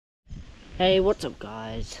Hey, what's up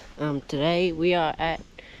guys? Today we are at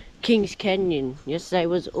Kings Canyon. Yesterday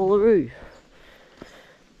was Uluru.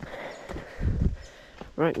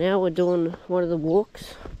 Right now we're doing one of the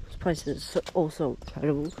walks. This place is also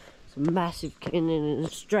incredible. It's a massive canyon in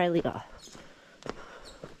Australia.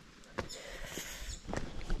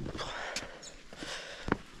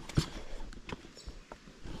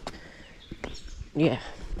 Yeah.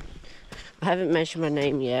 I haven't mentioned my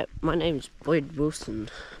name yet. My name's Boyd Wilson.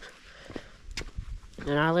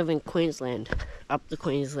 And I live in Queensland, up the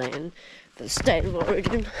Queensland, the state of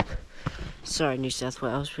origin. Sorry, New South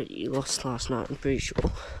Wales, but you lost last night, I'm pretty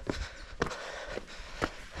sure.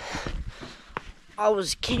 I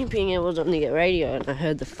was camping, it was on the radio, and I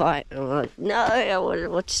heard the fight, and I'm like, no, I want to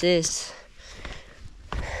watch this.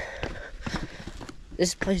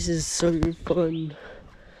 This place is so fun.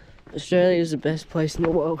 Australia is the best place in the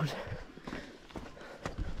world.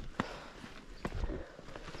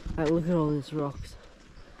 Like, look at all these rocks.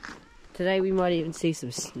 Today we might even see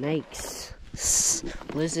some snakes,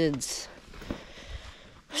 lizards,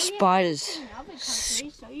 spiders,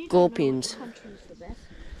 scorpions.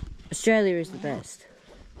 Australia is the best.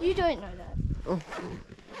 You don't know that. Oh.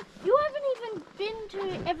 You haven't even been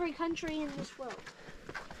to every country in this world.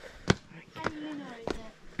 How do you know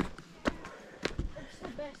that it's the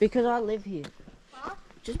best? Because I live here. Huh?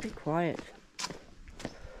 Just be quiet.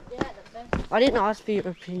 Yeah, the best. I didn't ask for your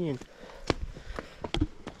opinion.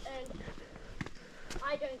 And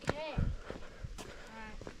I don't care.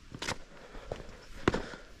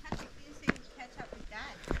 Patrick, you seem to catch up with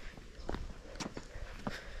Dad.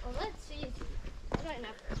 Well, let's see. I don't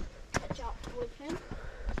have to catch up with him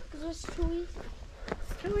because it's too easy.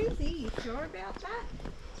 It's too easy. You sure about that?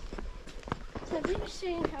 Have you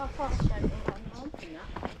seen how fast I can run, Mum? No.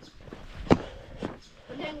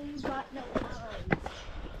 But then you got no arms.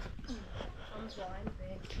 I'm blind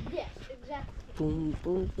there. Yes, exactly. Boom,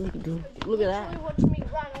 boom, boom, boom. Look at that. You watch me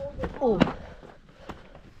run all the time. Oh.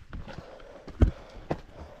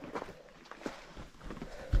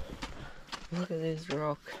 Look at this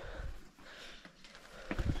rock.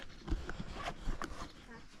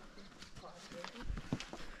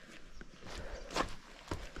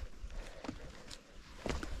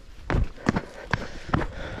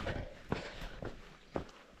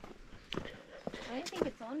 I don't think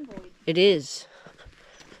it's on, Boyd. It is.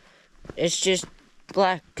 It's just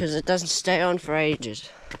black because it doesn't stay on for ages.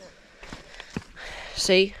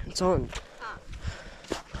 See? It's on.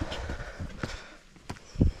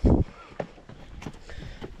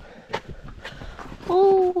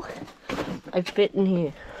 Oh! I fit in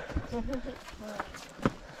here.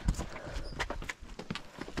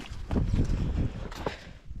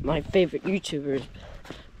 My favorite YouTuber is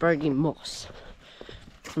Brody Moss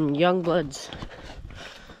from Youngbloods.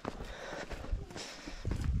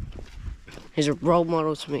 He's a role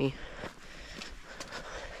model to me.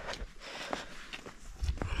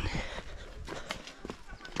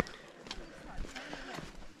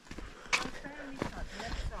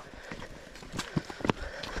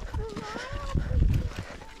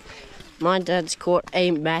 My dad's caught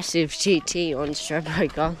a massive TT on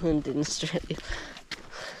Stradbroke Island in Australia.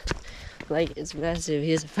 Like, it's massive.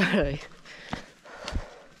 Here's a photo.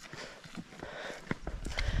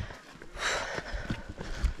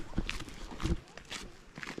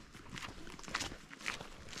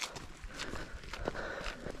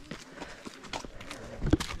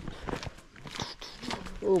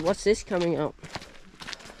 Oh, what's this coming up?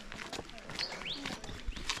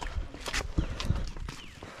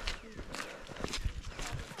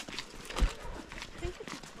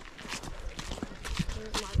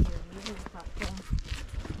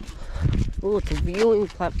 Oh, it's a viewing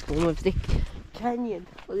platform of the canyon.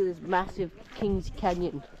 Look at this massive Kings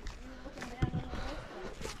Canyon.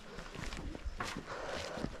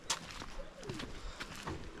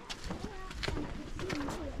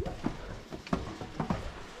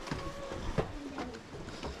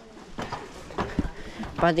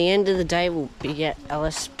 By the end of the day, we'll be at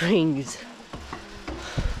Alice Springs.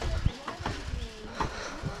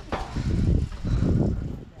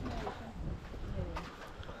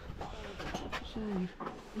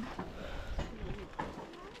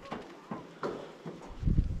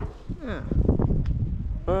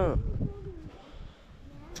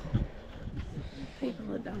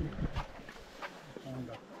 People are done.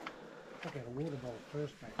 Look at a water bowl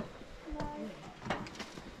first, mate.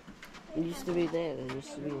 It used to be there. There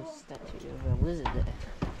used to be a statue of a lizard there.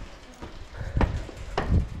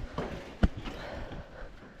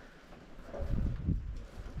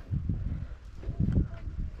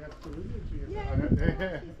 That's the lizard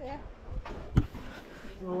here. Yeah.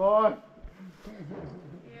 Alive.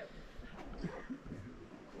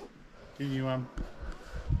 Can you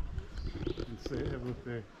see it? Have a look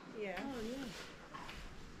there. Yeah.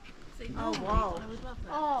 Oh wow.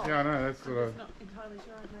 Oh, Yeah, I know. That's what Not entirely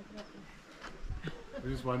sure I'd make it I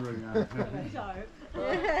was just wondering. happen.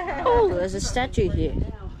 Oh, there's a statue here.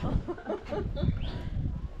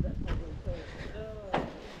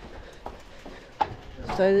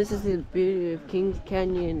 So this is the beauty of Kings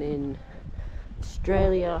Canyon in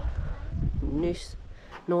Australia,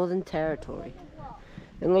 Northern Territory.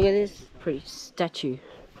 And look at this pretty statue.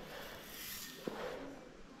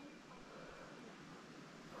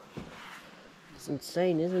 It's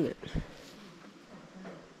insane, isn't it?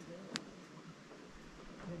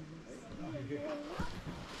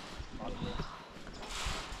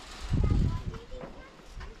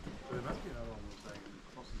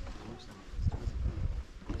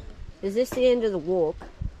 Is this the end of the walk?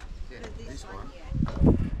 This one,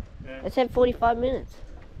 yeah. It said 45 minutes.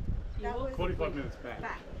 That was 45 minutes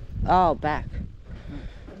back. Oh, back.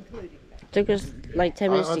 Took us like 10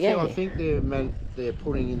 minutes to get I here. think they're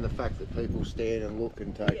putting in the fact that people stand and look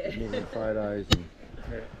and take a million photos. And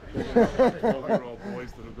 12-year-old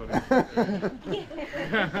boys that have got in.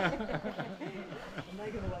 And they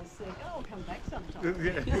can always say, oh, I'll come back sometime.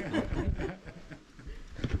 Yeah.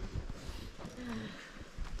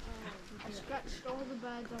 I scratched all the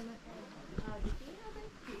birds on it.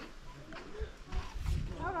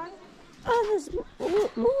 Oh, there's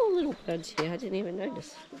more little birds here. I didn't even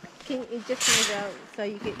notice. Can you just move out so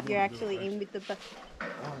you're actually in with the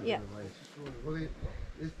Yeah. Well,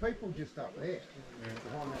 there's people just up there.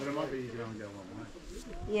 But it might be you can only go one way.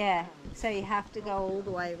 Yeah, so you have to go all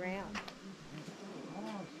the way around.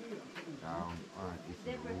 I'm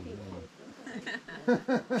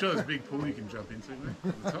sure there's a big pool you can jump into, mate.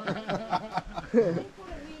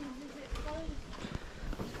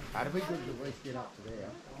 It'd be good to at least get up to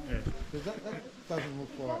there. Yeah. Because that doesn't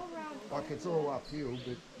look like it's all uphill, but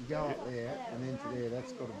you go up there and then to there,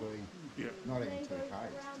 that's got to be not even 2K to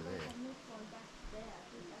there.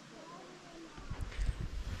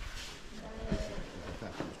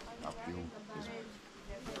 Uphill.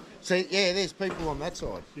 See, yeah, there's people on that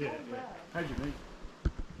side. Yeah. How'd you meet?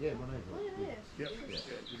 Yeah, my name's Yep. Yeah.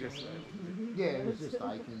 You guess so. Yeah, it was just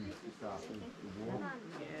aching just after the walk.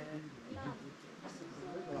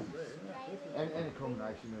 And a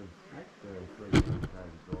combination of the 3 days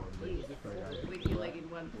drive. With your leg in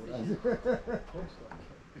one position.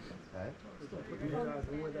 Hey?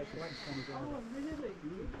 Where that black comes out.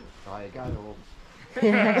 Oh, you go to all.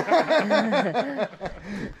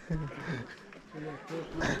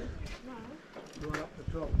 Right up the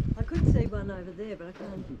top. I could see one over there, but I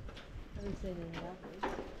haven't seen any others.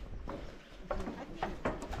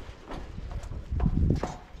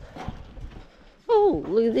 Oh,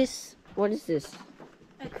 look at this. What is this?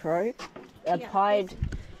 A crow? A pied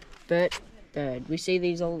bird. We see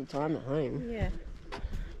these all the time at home. Yeah.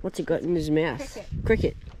 What's it got in his mouth?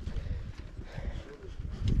 Cricket.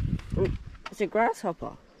 Oh, it's a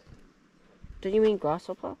grasshopper. Don't you mean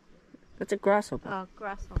grasshopper? That's a grasshopper. Oh,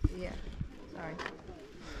 grasshopper, yeah. Sorry.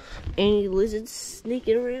 Any lizards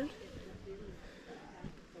sneaking around?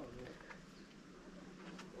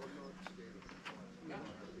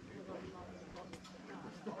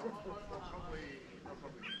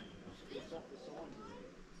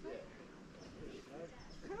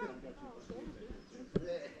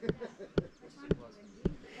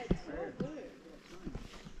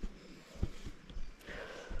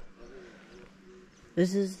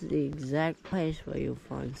 This is the exact place where you'll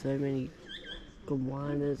find so many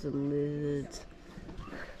goannas and lizards.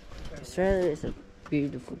 Australia is a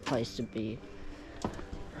beautiful place to be.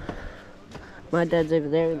 My dad's over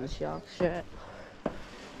there in the shark shirt.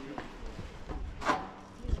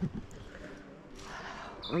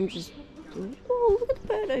 I'm just... Oh, look at the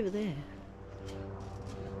bird over there.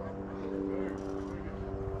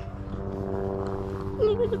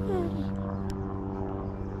 Look at the bird.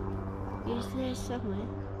 He's there somewhere.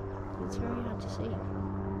 It's very hard to see.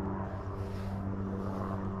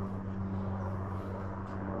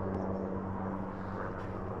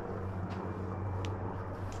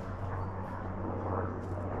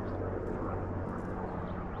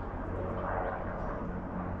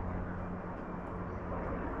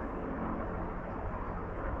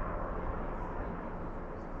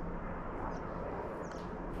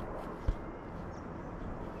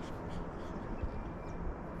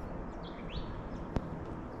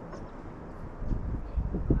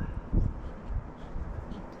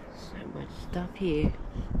 Stuff here.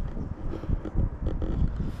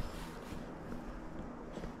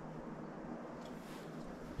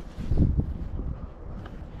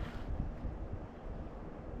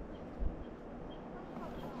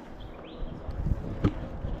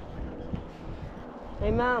 Hey,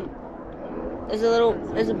 Mum. There's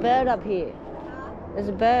a bird up here. There's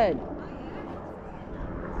a bird.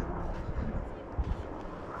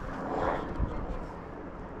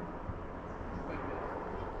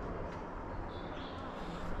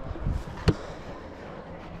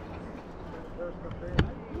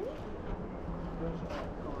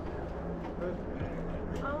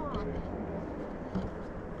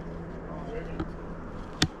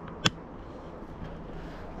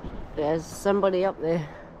 There's somebody up there.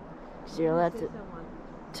 So you're allowed to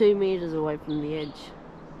 2 meters away from the edge.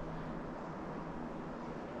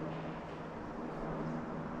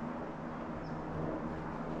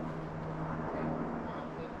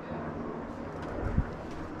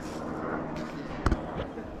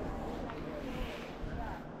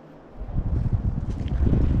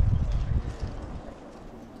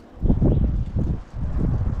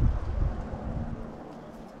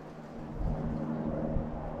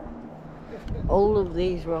 All of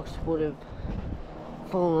these rocks would have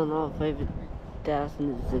fallen off over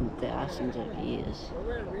thousands and thousands of years.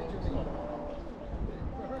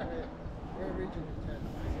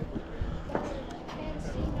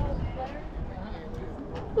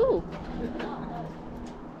 Ooh.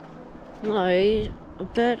 No, a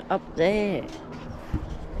bird up there.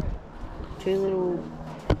 Two little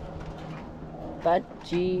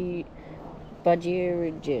budgie.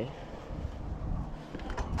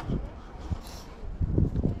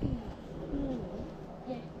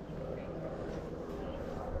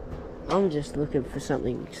 I'm just looking for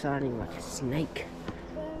something exciting like a snake.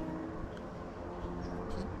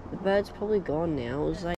 The bird's probably gone now. It was like